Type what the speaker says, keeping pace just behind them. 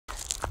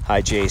Hi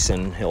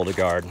Jason,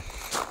 Hildegard.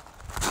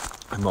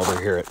 I'm over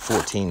here at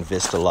 14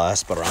 Vista La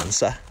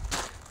Esperanza.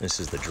 This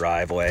is the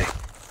driveway.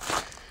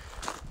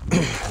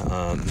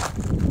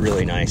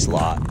 Really nice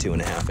lot,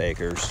 2.5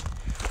 acres.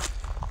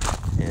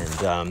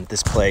 And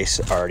this place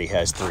already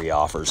has 3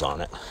 offers on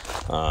it.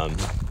 But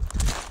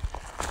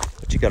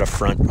you got a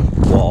front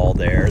wall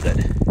there that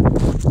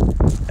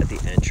at the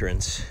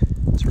entrance.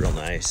 It's real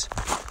nice.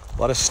 A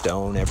lot of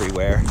stone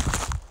everywhere.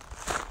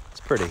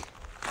 It's pretty.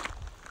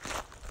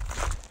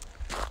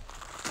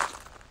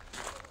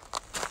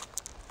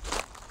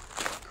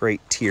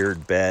 Great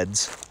tiered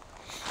beds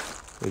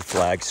with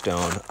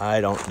flagstone. I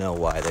don't know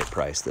why they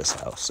priced this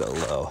house so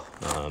low.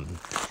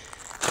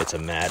 It's a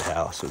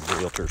madhouse with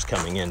realtors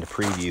coming in to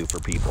preview for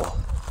people.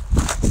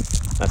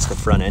 That's the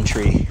front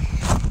entry.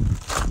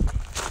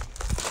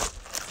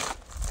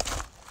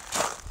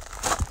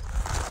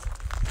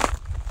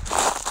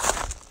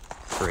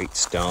 Great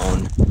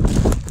stone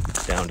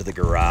down to the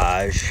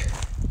garage.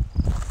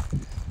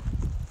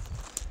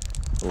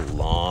 Little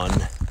lawn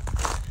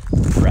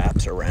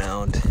wraps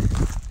around.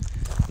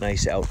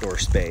 Nice outdoor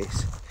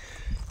space.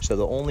 So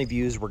the only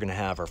views we're gonna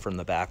have are from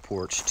the back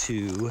porch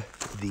to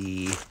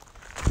the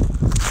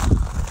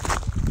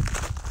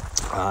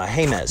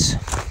Jemez.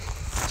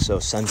 So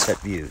sunset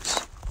views.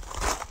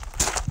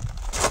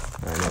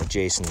 I know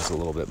Jason's a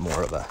little bit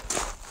more of a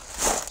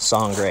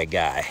sangre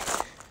guy.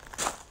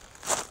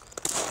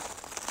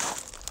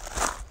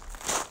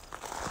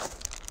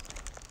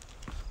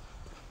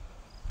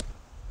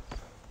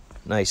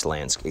 Nice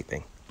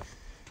landscaping.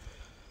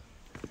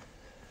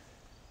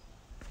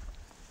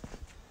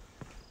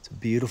 It's a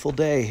beautiful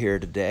day here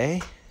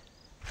today.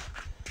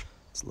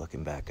 It's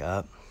looking back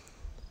up.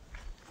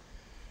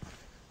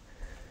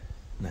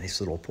 Nice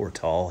little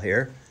portal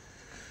here.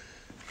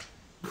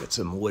 Got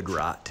some wood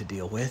rot to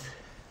deal with.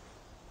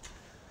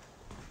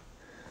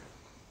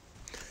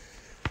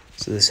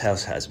 So this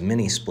house has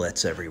mini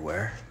splits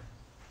everywhere.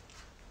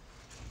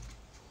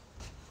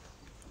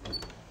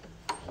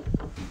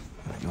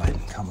 Go ahead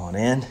and come on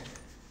in.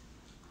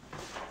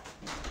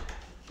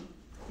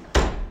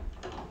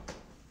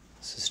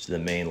 This is to the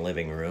main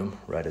living room,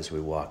 right as we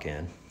walk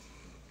in.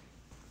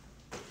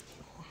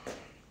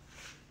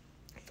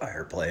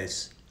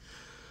 Fireplace.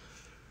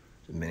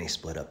 There's a mini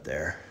split up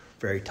there.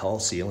 Very tall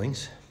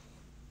ceilings.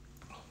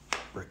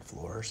 Brick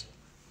floors.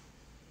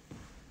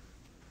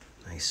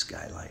 Nice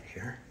skylight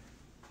here.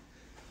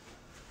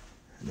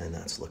 And then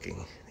that's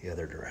looking the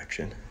other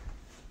direction.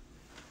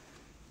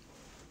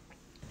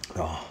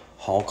 Oh,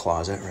 hall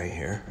closet right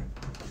here.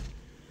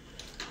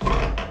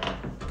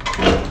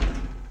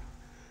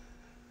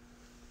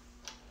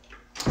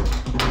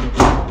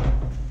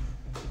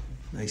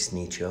 Nice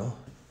nicho.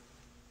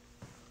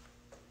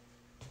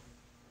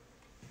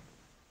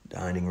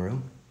 Dining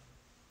room.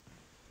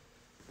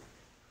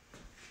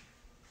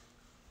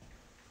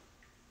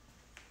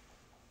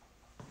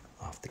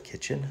 Off the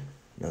kitchen,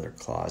 another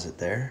closet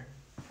there.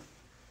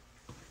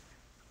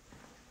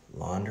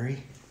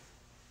 Laundry.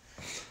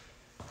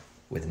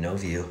 With no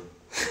view.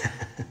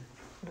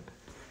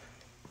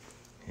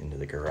 Into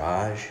the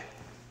garage.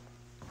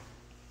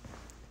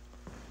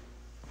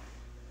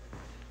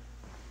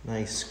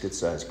 Nice, good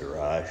sized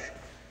garage.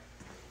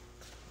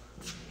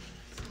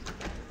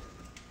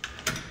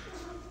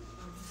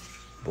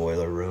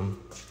 Boiler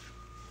room.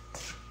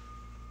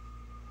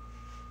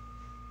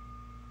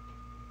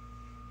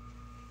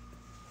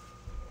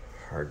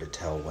 Hard to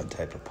tell what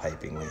type of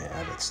piping we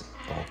have. It's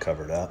all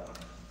covered up.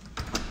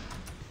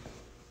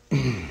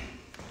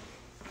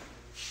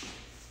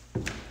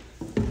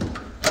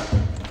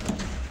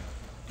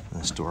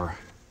 This door,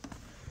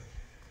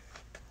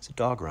 it's a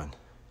dog run,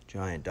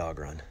 giant dog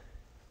run,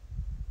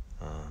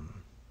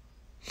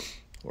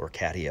 or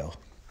catio.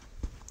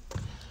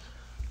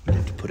 We'd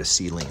have to put a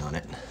ceiling on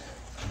it.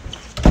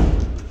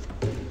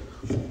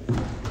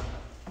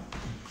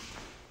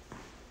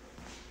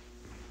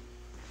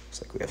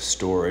 Looks like we have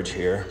storage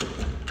here.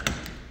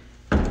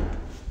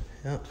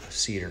 Yep,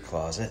 cedar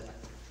closet.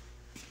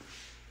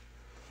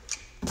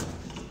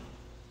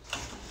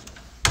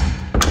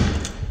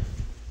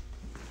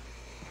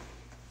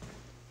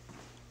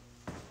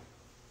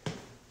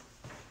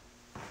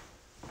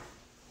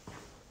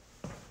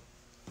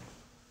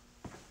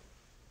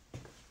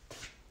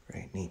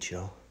 Great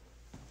nicho.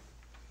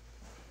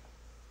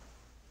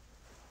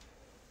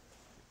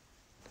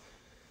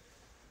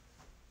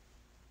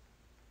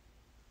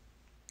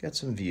 Got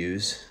some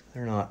views.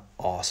 They're not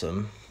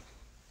awesome.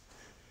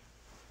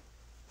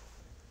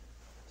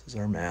 This is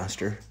our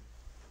master.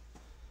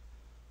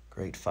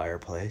 Great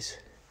fireplace.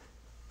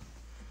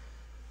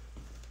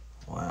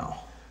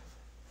 Wow.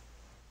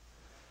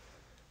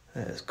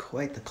 That is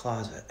quite the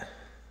closet.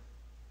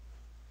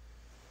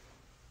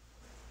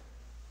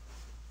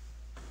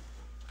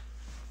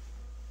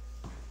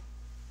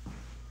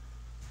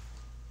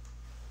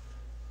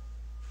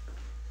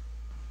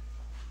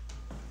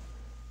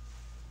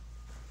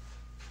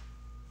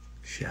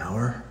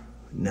 Shower,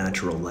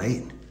 natural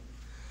light.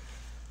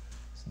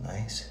 It's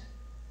nice.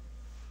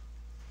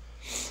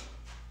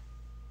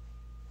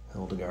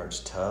 Hildegard's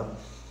tub.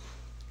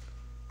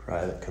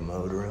 Private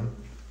commode room.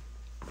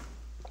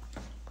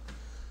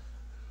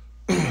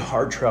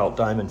 Hard trout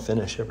diamond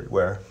finish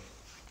everywhere.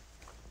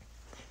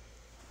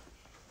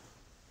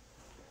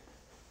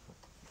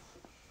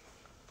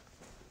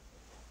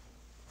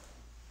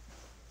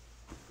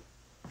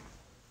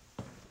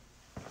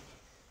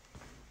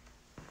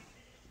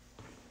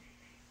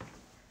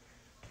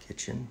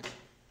 Kitchen.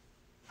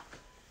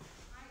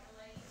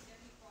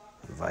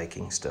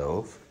 Viking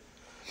stove.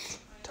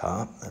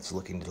 Top, that's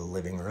looking to the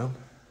living room.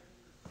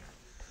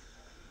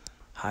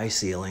 High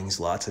ceilings,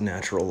 lots of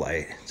natural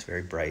light. It's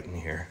very bright in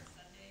here.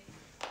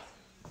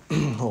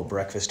 Little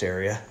breakfast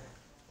area.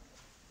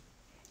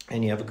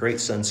 And you have a great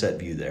sunset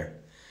view there.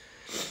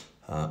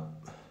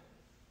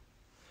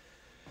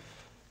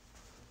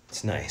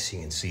 It's nice,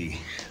 you can see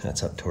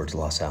that's up towards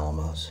Los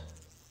Alamos.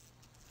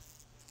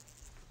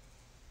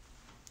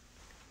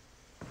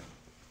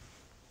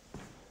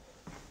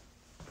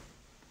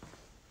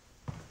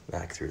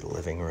 Back through the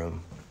living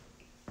room.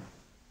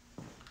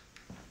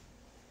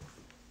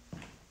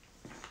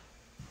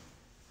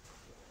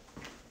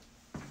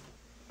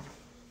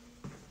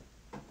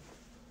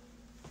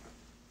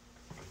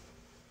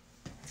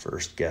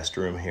 First guest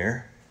room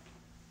here.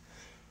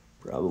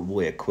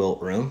 Probably a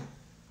quilt room.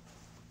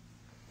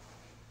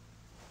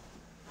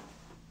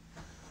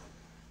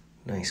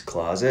 Nice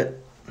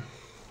closet.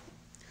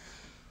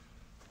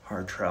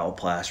 Hard trowel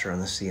plaster on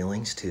the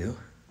ceilings too.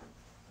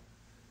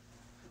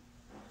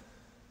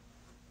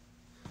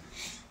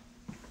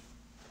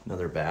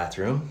 Another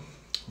bathroom,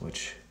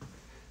 which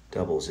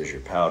doubles as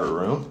your powder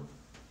room,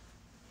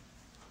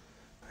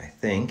 I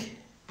think.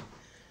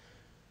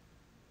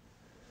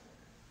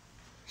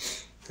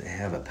 They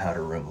have a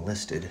powder room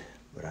listed,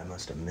 but I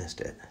must have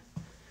missed it.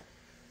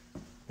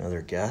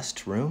 Another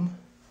guest room.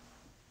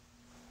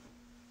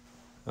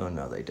 Oh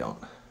no, they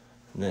don't.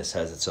 And this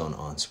has its own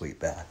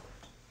ensuite bath.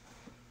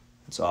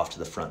 It's off to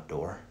the front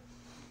door.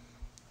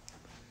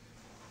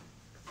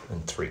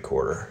 And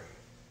 3/4.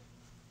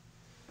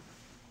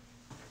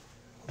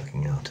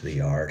 Looking out to the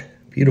yard.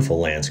 Beautiful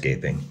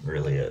landscaping,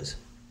 really is.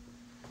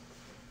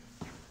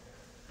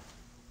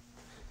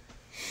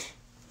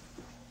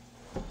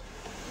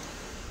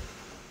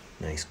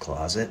 Nice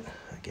closet.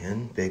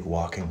 Again, big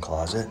walk-in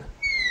closet.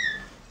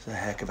 It's a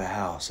heck of a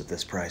house at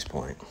this price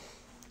point.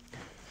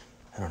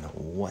 I don't know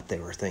what they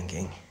were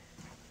thinking,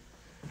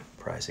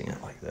 pricing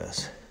it like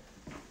this.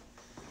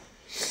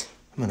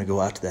 I'm gonna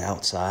go out to the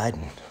outside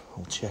and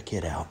we'll check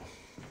it out.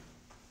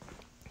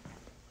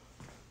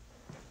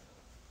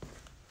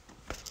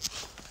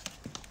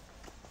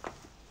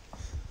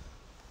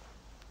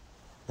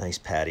 Nice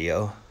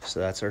patio. So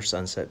that's our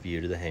sunset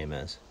view to the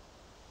Jemez.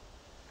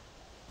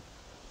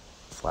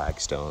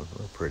 Flagstone,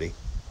 real pretty.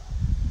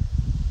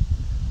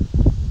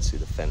 Let's see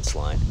the fence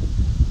line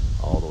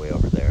all the way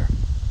over there.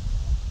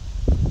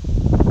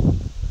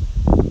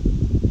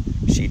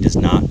 She does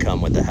not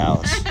come with the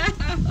house.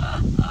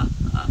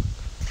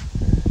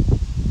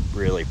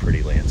 Really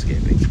pretty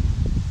landscaping.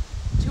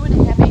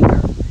 2.5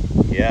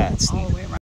 acre. Yeah, it's all the way